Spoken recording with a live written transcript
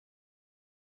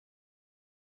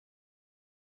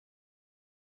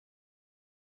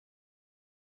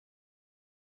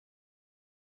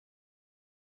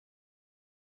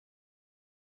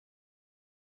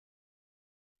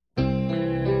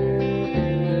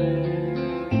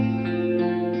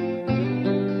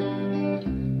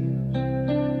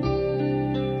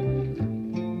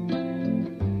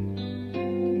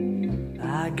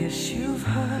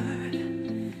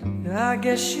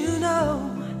guess you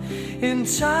know, in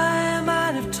time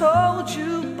I'd have told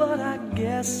you, but I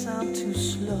guess I'm too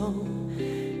slow.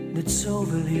 It's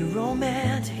overly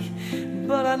romantic,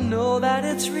 but I know that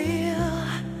it's real.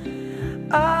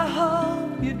 I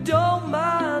hope you don't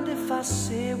mind if I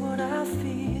say what I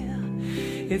feel.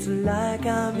 It's like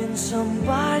I'm in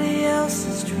somebody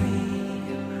else's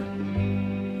dream,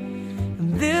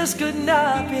 and this could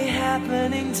not be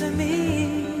happening to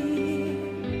me.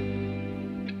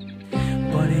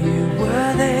 But you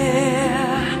were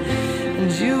there,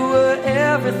 and you were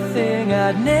everything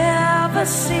I'd never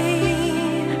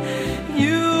seen.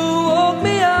 You woke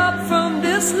me up from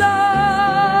this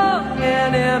long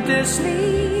and empty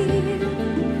sleep.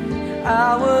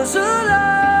 I was alone.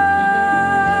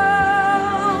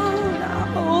 I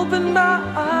opened my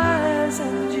eyes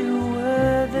and you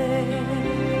were there.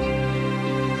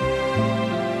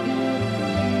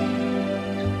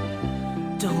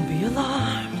 Don't be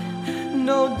alarmed,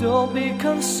 no, don't be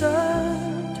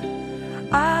concerned.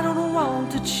 I don't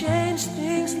want to change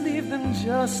things, leave them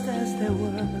just as they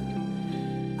were.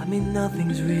 I mean,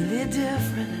 nothing's really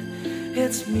different.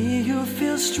 It's me who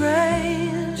feels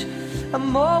strange.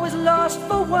 I'm always lost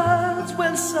for words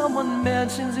when someone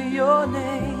mentions your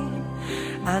name.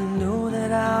 I know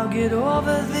that I'll get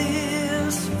over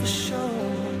this for sure.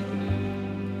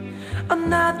 I'm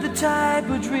not the type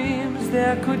who dreams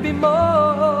there could be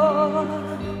more.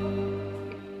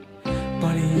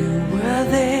 But you were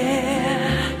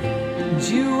there, and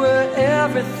you were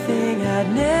everything I'd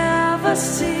never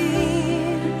seen.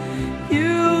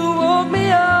 You woke me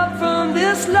up from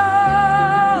this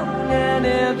long and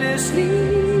empty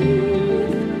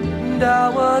sleep, and I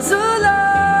was alone.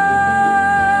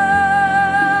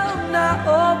 I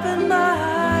opened my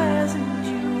eyes and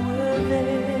you were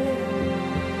there.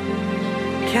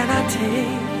 Can I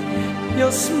take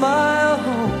your smile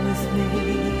home with me,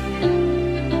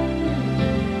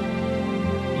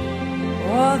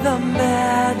 or the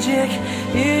magic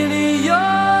in your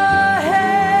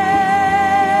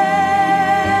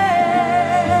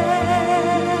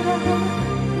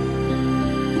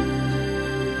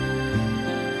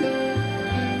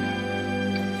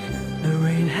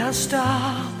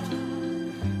stopped,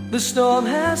 the storm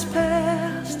has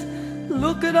passed.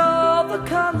 Look at all the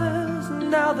colors,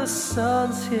 now the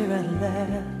sun's here at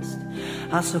last.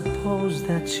 I suppose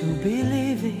that you'll be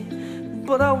leaving,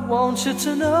 but I want you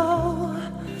to know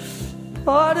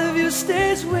part of you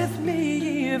stays with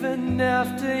me even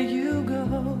after you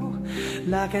go,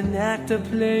 like an actor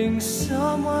playing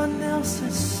someone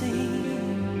else's scene.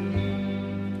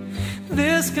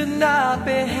 This could not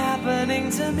be happening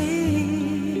to me.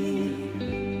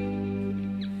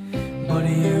 But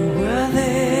you were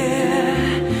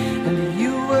there, and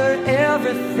you were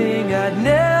everything I'd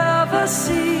never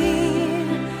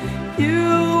seen.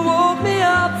 You woke me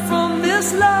up from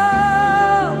this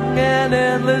long and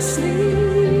endless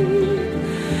sleep.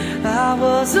 I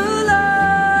was alone.